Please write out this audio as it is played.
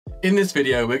In this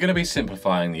video, we're going to be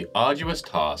simplifying the arduous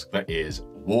task that is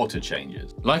water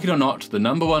changes. Like it or not, the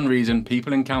 #1 reason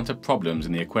people encounter problems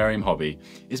in the aquarium hobby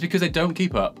is because they don't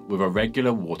keep up with a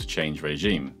regular water change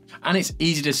regime. And it's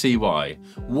easy to see why.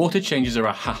 Water changes are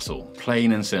a hassle,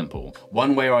 plain and simple.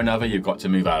 One way or another, you've got to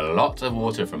move a lot of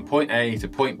water from point A to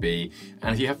point B,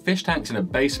 and if you have fish tanks in a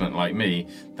basement like me,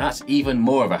 that's even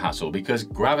more of a hassle because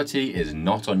gravity is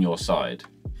not on your side.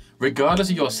 Regardless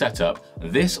of your setup,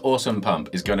 this awesome pump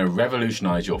is going to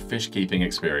revolutionize your fish keeping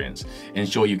experience,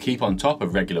 ensure you keep on top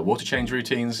of regular water change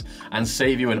routines, and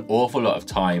save you an awful lot of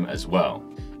time as well.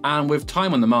 And with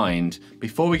time on the mind,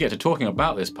 before we get to talking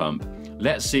about this pump,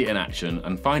 let's see it in action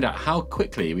and find out how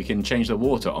quickly we can change the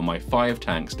water on my 5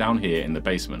 tanks down here in the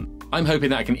basement. I'm hoping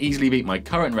that I can easily beat my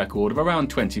current record of around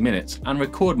 20 minutes and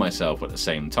record myself at the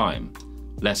same time.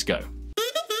 Let's go.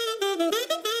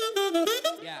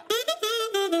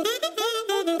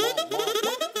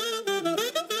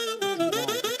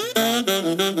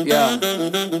 Yeah,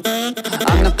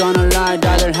 I'm not gonna lie,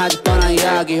 daughter has gonna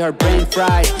yagi, her brain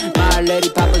fried. My lady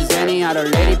papa Zenny, other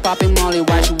lady popping molly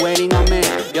while she waiting on me.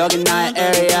 You're in my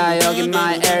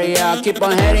area, keep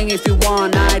on heading if you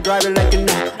want. I drive it like you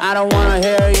know, I don't wanna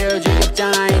hear you.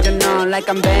 You know, like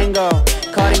I'm Bango,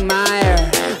 cutting my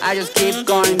hair. I just keep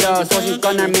going though, so she's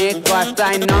gonna make go. I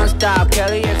fly non-stop,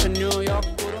 Kelly is to New York.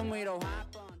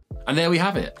 And there we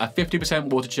have it, a 50%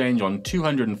 water change on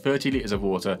 230 litres of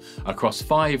water across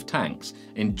 5 tanks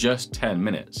in just 10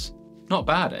 minutes. Not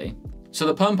bad, eh? So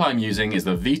the pump I'm using is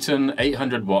the Veaton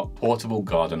 800 watt portable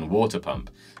garden water pump.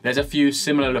 There's a few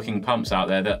similar looking pumps out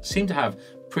there that seem to have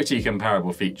pretty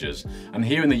comparable features. And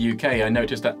here in the UK, I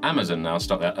noticed that Amazon now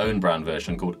stock their own brand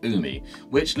version called Umi,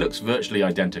 which looks virtually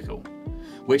identical.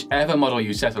 Whichever model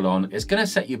you settle on, it's going to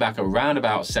set you back around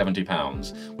about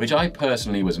 £70, which I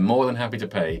personally was more than happy to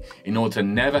pay in order to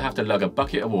never have to lug a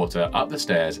bucket of water up the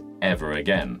stairs ever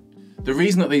again. The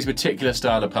reason that these particular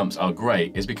style of pumps are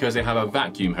great is because they have a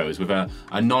vacuum hose with a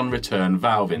non-return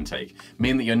valve intake,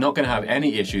 meaning that you're not going to have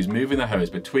any issues moving the hose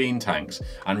between tanks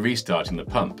and restarting the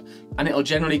pump, and it'll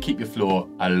generally keep your floor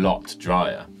a lot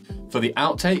drier. For the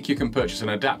outtake, you can purchase an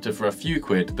adapter for a few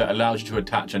quid that allows you to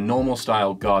attach a normal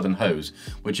style garden hose,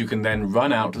 which you can then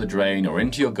run out to the drain or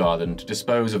into your garden to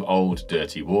dispose of old,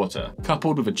 dirty water.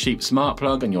 Coupled with a cheap smart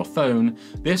plug on your phone,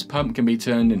 this pump can be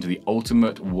turned into the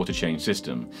ultimate water change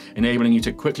system, enabling you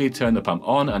to quickly turn the pump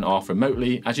on and off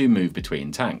remotely as you move between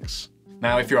tanks.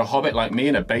 Now, if you're a hobbit like me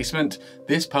in a basement,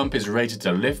 this pump is rated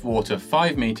to lift water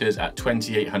 5 meters at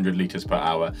 2,800 liters per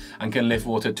hour and can lift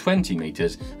water 20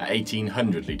 meters at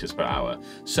 1,800 liters per hour.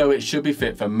 So it should be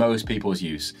fit for most people's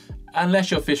use,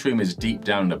 unless your fish room is deep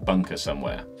down in a bunker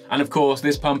somewhere. And of course,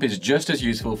 this pump is just as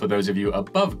useful for those of you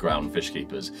above ground fish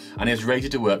keepers and is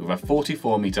rated to work with a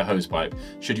 44-meter hosepipe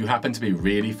should you happen to be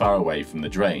really far away from the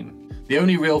drain. The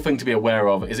only real thing to be aware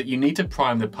of is that you need to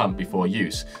prime the pump before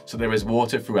use, so there is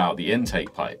water throughout the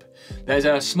intake pipe. There's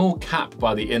a small cap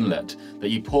by the inlet that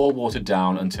you pour water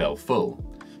down until full.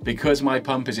 Because my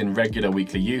pump is in regular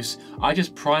weekly use, I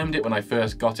just primed it when I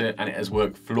first got it and it has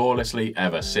worked flawlessly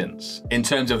ever since. In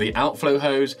terms of the outflow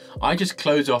hose, I just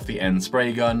close off the end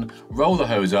spray gun, roll the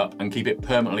hose up and keep it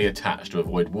permanently attached to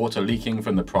avoid water leaking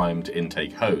from the primed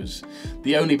intake hose.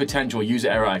 The only potential user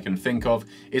error I can think of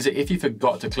is that if you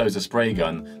forgot to close the spray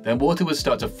gun, then water would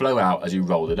start to flow out as you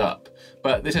rolled it up.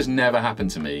 But this has never happened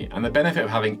to me, and the benefit of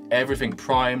having everything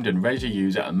primed and ready to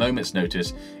use at a moment's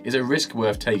notice is a risk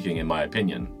worth taking in my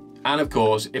opinion. And of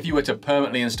course, if you were to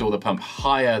permanently install the pump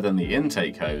higher than the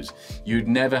intake hose, you'd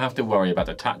never have to worry about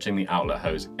attaching the outlet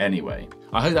hose anyway.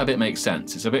 I hope that bit makes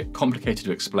sense. It's a bit complicated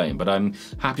to explain, but I'm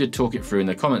happy to talk it through in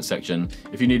the comments section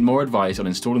if you need more advice on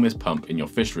installing this pump in your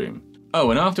fish room.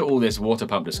 Oh, and after all this water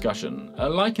pump discussion, a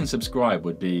like and subscribe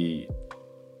would be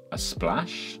a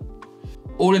splash.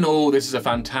 All in all, this is a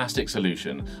fantastic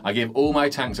solution. I give all my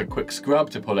tanks a quick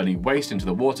scrub to pull any waste into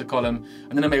the water column,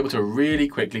 and then I'm able to really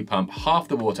quickly pump half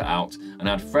the water out and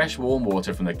add fresh warm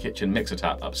water from the kitchen mixer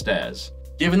tap upstairs.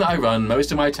 Given that I run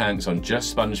most of my tanks on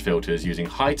just sponge filters using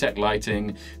high-tech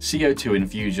lighting, CO2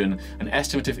 infusion, and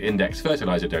estimative index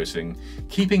fertilizer dosing,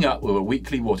 keeping up with a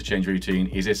weekly water change routine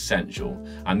is essential,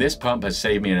 and this pump has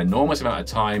saved me an enormous amount of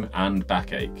time and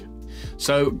backache.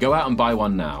 So go out and buy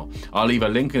one now. I'll leave a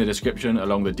link in the description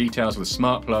along with the details of the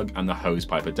smart plug and the hose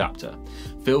pipe adapter.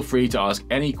 Feel free to ask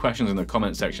any questions in the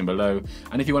comment section below,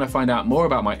 and if you want to find out more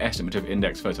about my estimative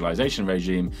index fertilization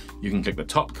regime, you can click the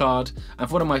top card, and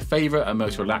for one of my favorite and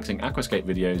most relaxing aquascape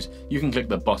videos, you can click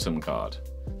the bottom card.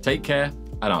 Take care,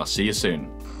 and I'll see you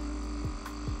soon.